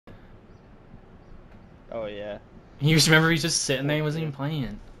Oh yeah. You just remember he's just sitting there, he Oh, wasn't yeah. even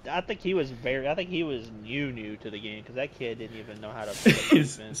playing. I think he was new to the game because that kid didn't even know how to play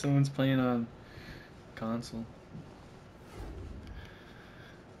defense. Someone's playing on console.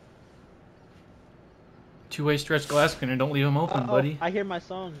 Two-way stretch glass cleaner, don't leave him open, Oh, buddy. I hear my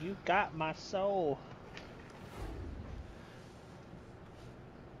song. You got my soul.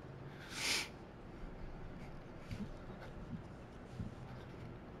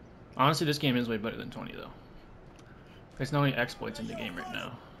 Honestly, this game is way better than 20, though. There's no any exploits in the game right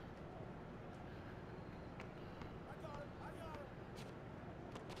now.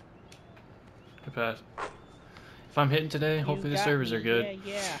 Good pass. If I'm hitting today, hopefully the servers are good.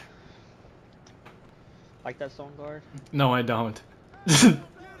 Yeah, yeah. Like that song, Guard? No, I don't.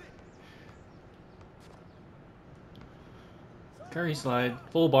 Curry slide.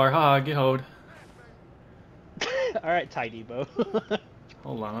 Full bar. Haha, get hoed. Alright, Tidy Bo.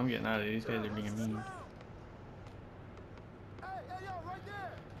 Hold on, I'm getting out of here. These guys are being mean.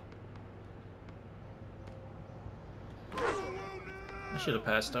 I should have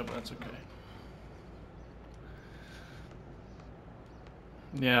passed up, but that's okay.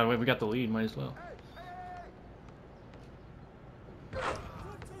 Yeah, we got the lead. Might as well.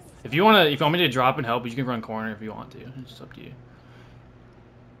 If you want me to drop and help, you can run corner if you want to. It's just up to you.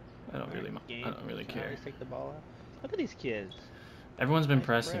 I don't really care. Just take the ball out. Look at these kids. Everyone's been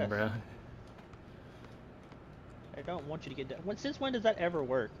pressing, bro. I don't want you to get down. Since when does that ever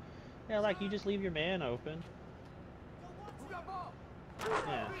work? Yeah, like you just leave your man open.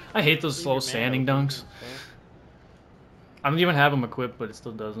 Yeah. I hate those slow standing dunks. I don't even have them equipped, but it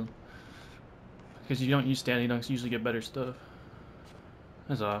still doesn't. Because you don't use standing dunks, you usually get better stuff.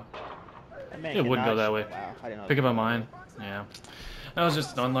 That's all. It would go that way. Wow, I didn't know. Pick up on mine. Yeah. That was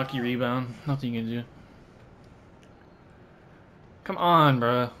just an unlucky rebound. Nothing you can do. Come on,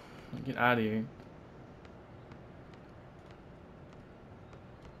 bro. Get out of here.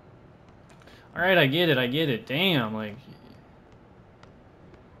 Alright, I get it. Damn, like...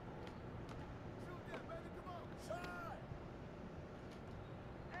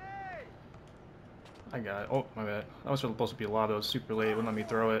 I got it. Oh, my bad. That was supposed to be a lot. It was super late. It wouldn't let me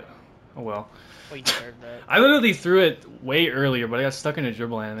throw it. Oh well. Well, you deserved that. I literally threw it way earlier, but I got stuck in a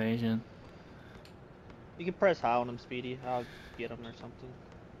dribble animation. You can press high on him, Speedy. I'll get him or something.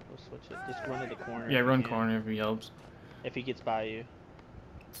 We'll switch it. Just run to the corner. Yeah, run corner if he helps. If he gets by you.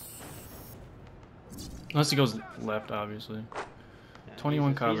 Unless he goes left, obviously. Yeah,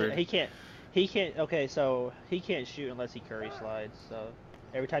 21 covered. He can't. Okay, so he can't shoot unless he curry slides. So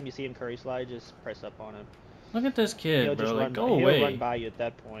every time you see him curry slide, just press up on him. Look at this kid, bro. Like, go away. He'll run by you at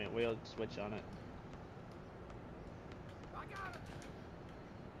that point. We'll switch on it.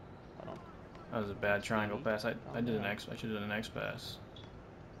 Hold on. That was a bad triangle pass. I should have done an X pass.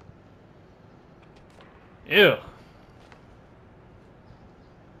 Ew.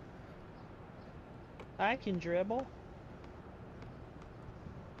 I can dribble.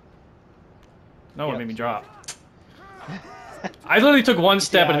 No, it made me drop. I literally took one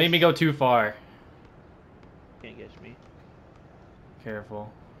step and it made me go too far. Can't get me.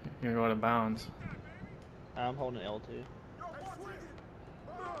 Careful. You're going out of bounds. I'm holding L2.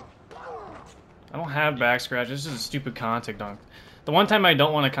 I don't have back scratch. This is a stupid contact dunk. The one time I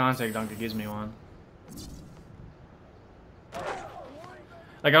don't want a contact dunk, it gives me one.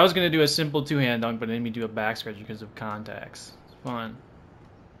 Like, I was going to do a simple two-hand dunk, but it made me do a back scratch because of contacts. It's fun.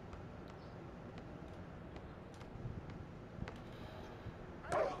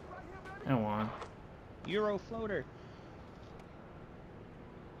 I won. Euro floater.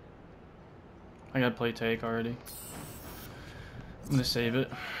 I got play take already. I'm going to save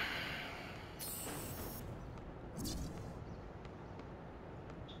it.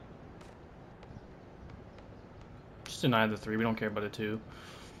 Just deny the 3. We don't care about the 2.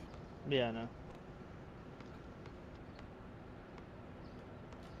 Yeah, I know.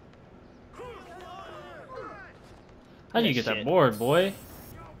 How did you get that board, boy?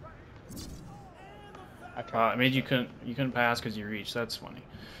 It made you couldn't pass because you reached. That's funny.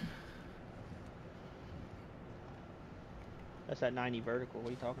 That's that 90 vertical. What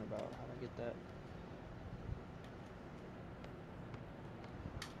are you talking about? How did I get that?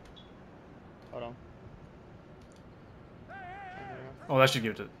 Hold on. Oh, that should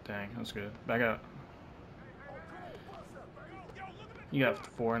give it to... Dang, that's good. Back up. You got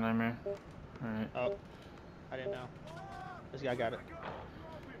 4 nightmare. Alright. Oh. I didn't know. This guy got it.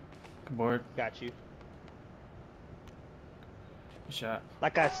 Good board. Got you. Good shot.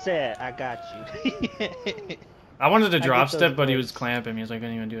 Like I said, I got you. I wanted to drop step, but he was clamping me, so I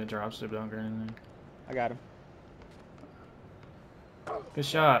couldn't even do a drop step dunk or anything. I got him. Good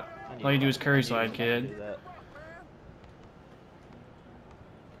shot. All you do is curry slide, kid.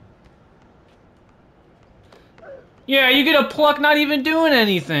 Yeah, you get a pluck not even doing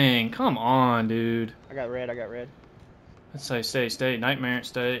anything. Come on, dude. I got red. I got red. Let's say stay, stay. Nightmare,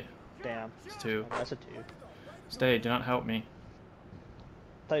 stay. Damn. It's 2. Okay, that's a 2. Stay, do not help me.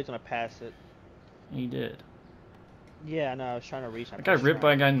 I thought he was gonna pass it. He did. Yeah, no, I was trying to reach. I got ripped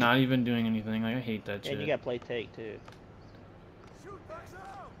by a guy not even doing anything. Like, I hate that shit. And you got play take too.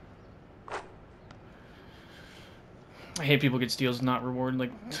 I hate people get steals not rewarded.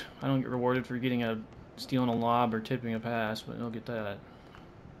 Like, I don't get rewarded for getting a stealing a lob or tipping a pass, but I'll get that.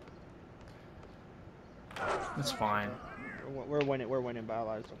 That's fine. We're winning. We're winning by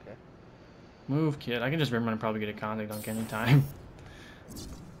lives. Okay. Move, kid. I can just run and probably get a contact dunk anytime.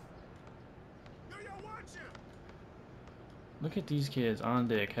 Look at these kids on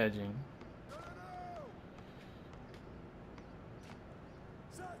deck hedging.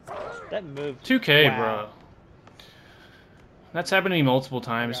 That move. 2K, wow. bro. That's happened to me multiple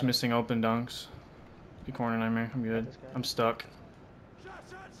times, missing open dunks. Good corner, Nightmare. I'm good. I'm stuck.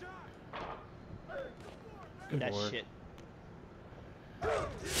 Good That board. shit.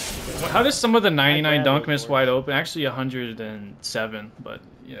 How does some of the 99 dunk miss wide open? Actually 107, but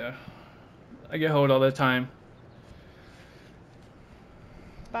yeah. I get hold all the time.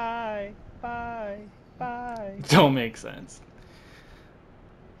 Bye. Bye. Bye. Don't make sense.